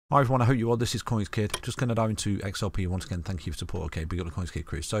Hi everyone, I hope you are. This is CoinsKid. Just going to dive into XRP once again. Thank you for support. Okay, big up the CoinsKid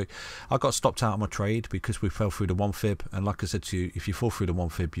crew. So I got stopped out of my trade because we fell through the 1 fib, and like I said to you, if you fall through the 1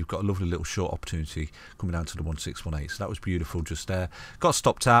 fib, you've got a lovely little short opportunity coming down to the 1618. So that was beautiful just there. Got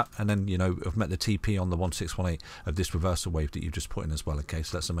stopped out, and then I've met the TP on the 1618 of this reversal wave that you've just put in as well. Okay,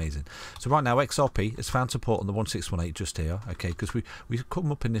 so that's amazing. So right now XRP has found support on the 1618 just here. Okay, because we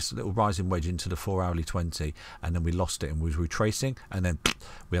come up in this little rising wedge into the 4-hourly 20, and then we lost it and we was retracing, and then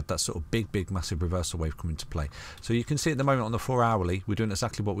we had that sort of big massive reversal wave come into play. So you can see at the moment on the 4-hourly we're doing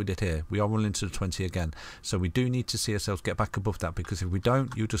exactly what we did here. We are running into the 20 again, so we do need to see ourselves get back above that, because if we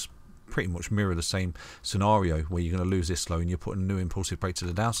don't, you'll just pretty much mirror the same scenario where you're going to lose this low and you're putting a new impulsive break to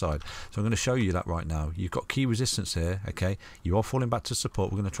the downside. So I'm going to show you that right now. You've got key resistance here. Okay, you are falling back to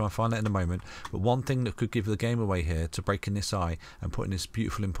support. We're going to try and find that in a moment, but one thing that could give the game away here to breaking this high and putting this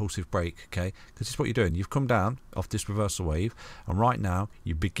beautiful impulsive break, okay, because this is what you're doing. You've come down off this reversal wave, and right now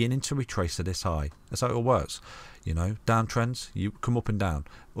you're beginning to retrace to this high. That's how it all works. Downtrends, you come up and down.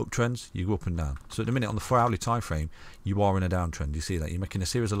 Uptrends, you go up and down. So at the minute on the 4-hourly time frame, you are in a downtrend. You see that you're making a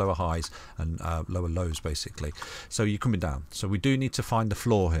series of lower highs and lower lows basically. So you're coming down. So we do need to find the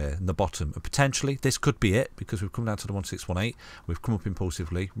floor here in the bottom. And potentially this could be it, because we've come down to the 1618. We've come up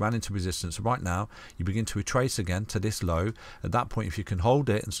impulsively, ran into resistance. So right now you begin to retrace again to this low. At that point, if you can hold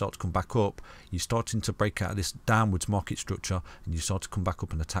it and start to come back up, you're starting to break out of this downwards market structure, and you start to come back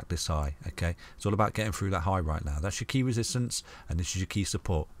up and attack this high. Okay, it's all about getting through that high right now. That's your key resistance, and this is your key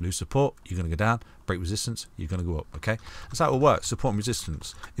support. Lose support, you're going to go down. Break resistance, you're going to go up. Okay, that's how it will work. Support and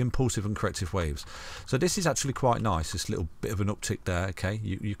resistance, impulsive and corrective waves. So this is actually quite nice, this little bit of an uptick there. Okay,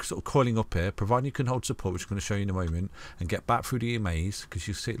 you're sort of coiling up here, providing you can hold support, which I'm going to show you in a moment, and get back through the EMAs, because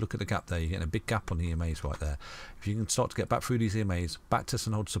you see, look at the gap there, you're getting a big gap on the EMAs right there. If you can start to get back through these EMAs, back test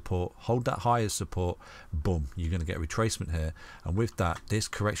and hold support, hold that high as support, boom, you're going to get a retracement here, and with that, this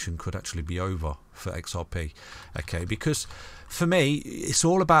correction could actually be over for XRP. Okay, because for me, it's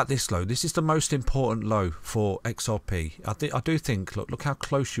all about this low. This is the most important low for XRP. I do think, look how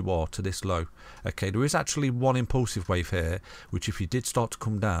close you are to this low. Okay, there is actually one impulsive wave here, which if you did start to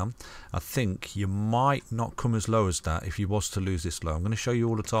come down, I think you might not come as low as that if you was to lose this low. I'm going to show you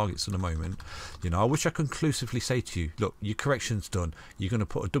all the targets in a moment. I wish I could conclusively say to you, look, your correction's done. You're going to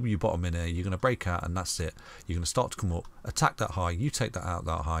put a W bottom in here. You're going to break out, and that's it. You're going to start to come up, attack that high. You take that out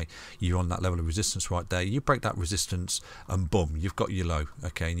that high. You're on that level of resistance right there. You break that resistance, and boom, you've got your low.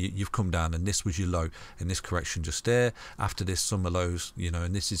 Okay, and you've come down, and this was your low in this correction just there. After this summer lows,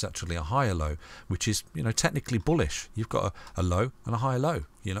 and this is actually a higher low, which is technically bullish. You've got a low and a higher low.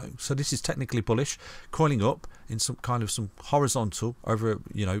 So this is technically bullish, coiling up in some horizontal over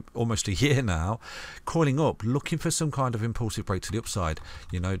almost a year now, coiling up, looking for some kind of impulsive break to the upside.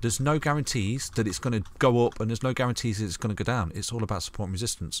 There's no guarantees that it's going to go up, and there's no guarantees that it's going to go down. It's all about support and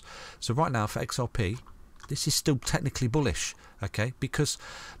resistance. So right now for XRP, this is still technically bullish, okay, because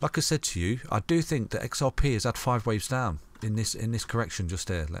like I said to you, I do think that XRP has had 5 waves down in this correction just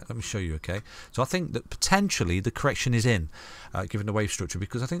there. Let me show you. Okay, so I think that potentially the correction is in, given the wave structure,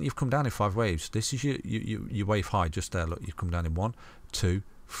 because I think you've come down in 5 waves. This is your wave high just there. Look, you've come down in 1, 2,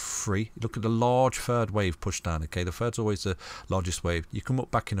 3. Look at the large third wave push down. Okay, the third's always the largest wave. You come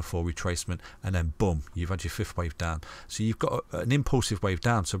up back in a 4 retracement, and then boom, you've had your 5th wave down. So you've got an impulsive wave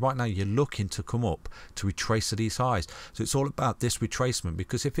down. So right now you're looking to come up to retrace to these highs. So it's all about this retracement,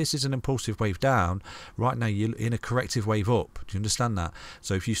 because if this is an impulsive wave down, right now you're in a corrective wave up. Do you understand that?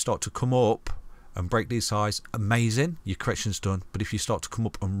 So if you start to come up and break these highs, amazing, your correction's done. But if you start to come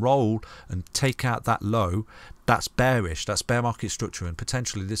up and roll and take out that low, that's bearish. That's bear market structure, and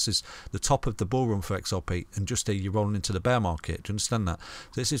potentially this is the top of the bull run for XRP, and just there you're rolling into the bear market. Do you understand that?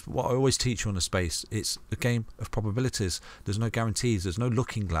 So this is what I always teach you on the space. It's a game of probabilities. There's no guarantees. There's no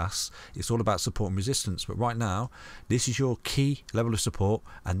looking glass. It's all about support and resistance. But right now, this is your key level of support,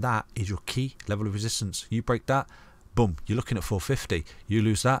 and that is your key level of resistance. You break that, boom, you're looking at 450. You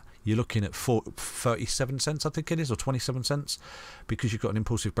lose that, you're looking at 37 cents, I think it is, or 27 cents, because you've got an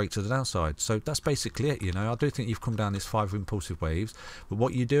impulsive break to the downside. So that's basically it. I do think you've come down these 5 impulsive waves, but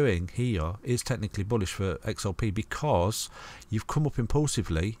what you're doing here is technically bullish for XRP, because you've come up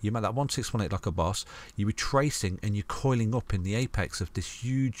impulsively. You made that 1618 like a boss. You're retracing, and you're coiling up in the apex of this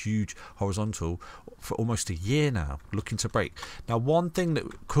huge horizontal for almost a year now, looking to break. Now, one thing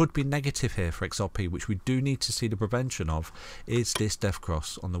that could be negative here for XRP, which we do need to see the prevention of, is this death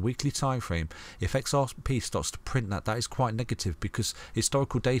cross on the weekly time frame. If XRP starts to print that is quite negative, because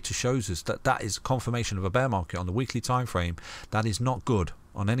historical data shows us that is confirmation of a bear market on the weekly time frame. That is not good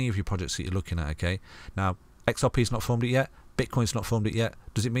on any of your projects that you're looking at. Okay, now XRP's not formed it yet. Bitcoin's not formed it yet.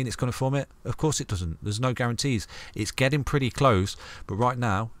 Does it mean it's going to form it? Of course it doesn't. There's no guarantees. It's getting pretty close, but right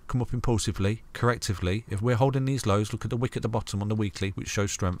now, come up impulsively, correctively. If we're holding these lows, look at the wick at the bottom on the weekly, which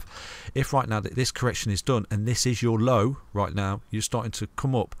shows strength. If right now that this correction is done and this is your low right now, you're starting to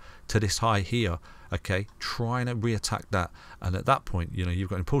come up to this high here, okay, trying to re-attack that, and at that point, you know, you've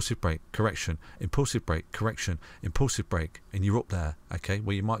got impulsive break, correction, impulsive break, correction, impulsive break, and you're up there, okay,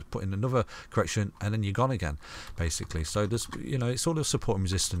 where you might put in another correction and then you're gone again, basically. So there's, you know, it's all of support and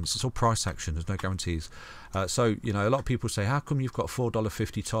resistance, it's all price action, there's no guarantees. So, you know, a lot of people say, how come you've got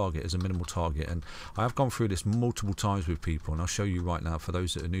 $4.50 target as a minimal target? And I have gone through this multiple times with people, and I'll show you right now for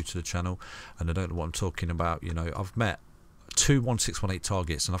those that are new to the channel and they don't know what I'm talking about. You know, I've met 2 1618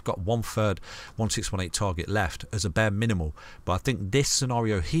 targets, and I've got 1/3 1618 target left as a bare minimal. But I think this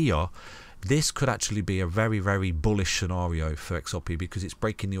scenario here, this could actually be a very, very bullish scenario for XRP because it's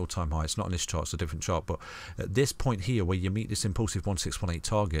breaking the all-time high. It's not on this chart, it's a different chart, but at this point here where you meet this impulsive 1618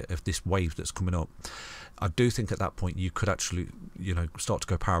 target of this wave that's coming up, I do think at that point you could actually, you know, start to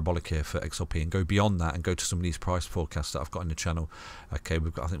go parabolic here for XRP and go beyond that and go to some of these price forecasts that I've got in the channel. Okay,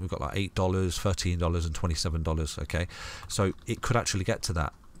 we've got, I think we've got like $8, $13 and $27. Okay, so it could actually get to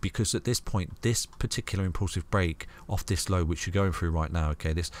that, because at this point, this particular impulsive break off this low, which you're going through right now,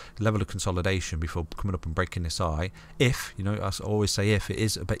 okay, this level of consolidation before coming up and breaking this high, if, you know, I always say if, it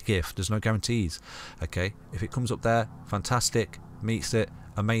is a big if, there's no guarantees, okay, if it comes up there, fantastic, meets it,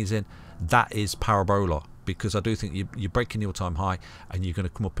 amazing, that is parabola, because I do think you're breaking the all-time high and you're going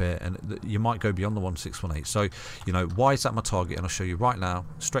to come up here and you might go beyond the 1618. So, you know, why is that my target? And I'll show you right now,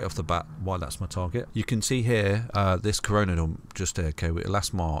 straight off the bat, why that's my target. You can see here, this corona dump just here, okay,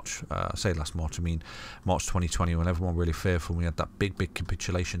 last March, I say last March, I mean March 2020, when everyone really fearful, we had that big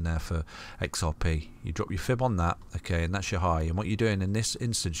capitulation there for XRP. You drop your fib on that, okay, and that's your high. And what you're doing in this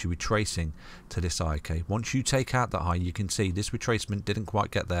instance, you're retracing to this high, okay. Once you take out that high, you can see this retracement didn't quite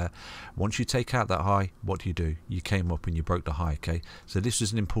get there. Once you take out that high, what do? You came up and you broke the high, okay. So this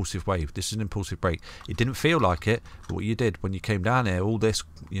is an impulsive wave, this is an impulsive break. It didn't feel like it, but what you did when you came down here, all this,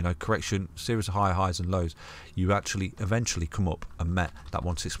 you know, correction, series of highs and lows, you actually eventually come up and met that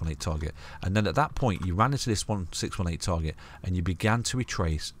 1618 target. And then at that point, you ran into this 1618 target and you began to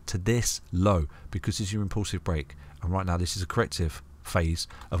retrace to this low, because this is your impulsive break. And right now, this is a corrective phase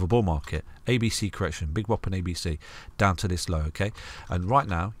of a bull market. ABC correction, big whopping ABC, down to this low, okay. And right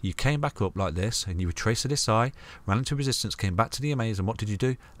now you came back up like this and you retraced to this high, ran into resistance, came back to the MAs, and what did you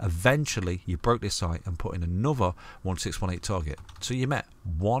do? Eventually you broke this high and put in another 1618 target. So you met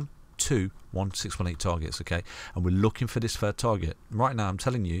 1, 2 1618 targets, okay, and we're looking for this third target. Right now I'm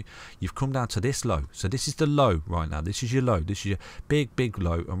telling you, you've come down to this low, so this is the low right now, this is your low, this is your big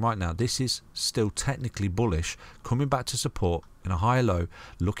low, and right now this is still technically bullish, coming back to support in a higher low,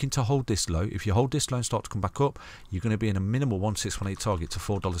 looking to hold this low. If you hold this low and start to come back up, you're going to be in a minimal 1618 target to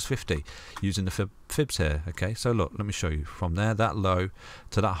 $4.50 using the fibs here, okay. So look, let me show you from there, that low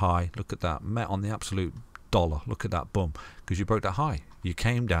to that high, look at that, met on the absolute dollar, look at that, boom, because you broke that high. You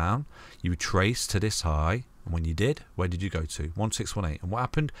came down, you retraced to this high, and when you did, where did you go to? 1618. And what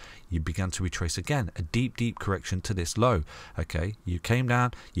happened? You began to retrace again, a deep correction to this low, okay. You came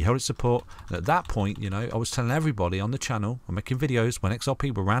down, you held its support, and at that point, you know, I was telling everybody on the channel, I'm making videos when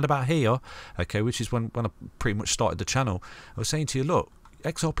XRP were around about here, okay, which is when I pretty much started the channel. I was saying to you, look,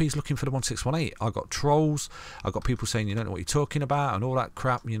 XRP is looking for the 1618. I got trolls, I got people saying you don't know what you're talking about and all that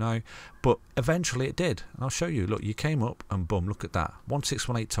crap, you know, but eventually it did. And I'll show you. Look, you came up and boom, look at that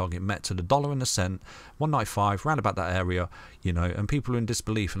 1618 target met to the dollar and the cent, 195, round about that area, you know, and people are in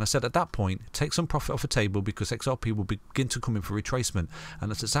disbelief. And I said at that point, take some profit off the table, because XRP will begin to come in for retracement, and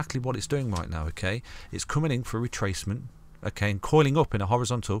that's exactly what it's doing right now, okay. It's coming in for retracement, okay, and coiling up in a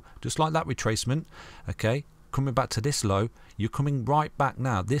horizontal, just like that retracement, okay. Coming back to this low, you're coming right back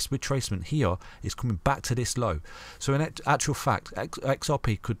now. This retracement here is coming back to this low. So in actual fact,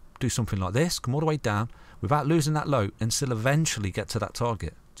 XRP could do something like this, come all the way down without losing that low and still eventually get to that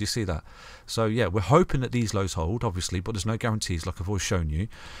target. Do you see that? So yeah, we're hoping that these lows hold, obviously, but there's no guarantees, like I've always shown you.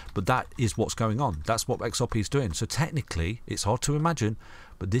 But that is what's going on. That's what XRP is doing. So technically, it's hard to imagine,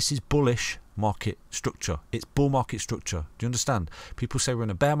 but this is bullish market structure. It's bull market structure. Do you understand? People say we're in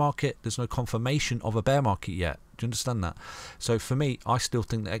a bear market. There's no confirmation of a bear market yet. Do you understand that? So for me, I still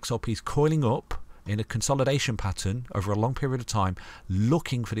think that XRP is coiling up in a consolidation pattern over a long period of time,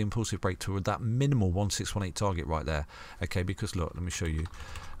 looking for the impulsive break toward that minimal 1618 target right there, okay. Because look, let me show you,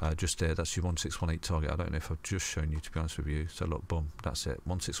 just there. That's your 1618 target. I don't know if I've just shown you, to be honest with you. So look, boom, that's it,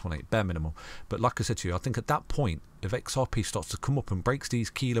 1618 bare minimal. But like I said to you, I think at that point, if XRP starts to come up and breaks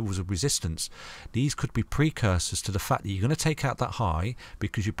these key levels of resistance, these could be precursors to the fact that you're going to take out that high,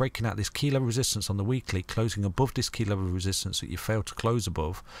 because you're breaking out this key level resistance on the weekly, closing above this key level resistance that you failed to close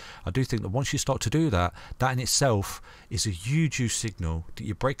above. I do think that once you start to do that, that in itself is a huge signal that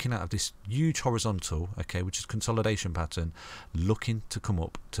you're breaking out of this huge horizontal, okay, which is consolidation pattern, looking to come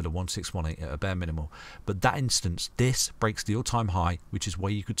up to the 1618 at a bare minimal. But that instance, this breaks the all-time high, which is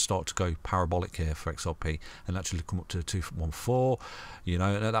where you could start to go parabolic here for XRP and actually come up to 214, you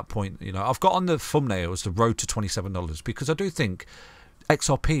know. And at that point, you know, I've got on the thumbnails the road to $27, because I do think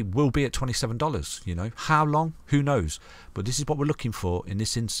XRP will be at $27, you know. How long? Who knows? But this is what we're looking for in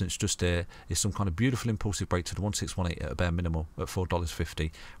this instance. Just there is some kind of beautiful impulsive break to the 1618 at a bare minimal at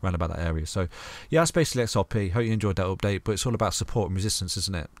 $4.50, around about that area. So yeah, that's basically XRP. Hope you enjoyed that update, but it's all about support and resistance,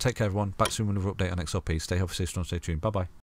 isn't it? Take care, everyone. Back soon with another update on XRP. Stay healthy, stay strong, stay tuned. Bye bye.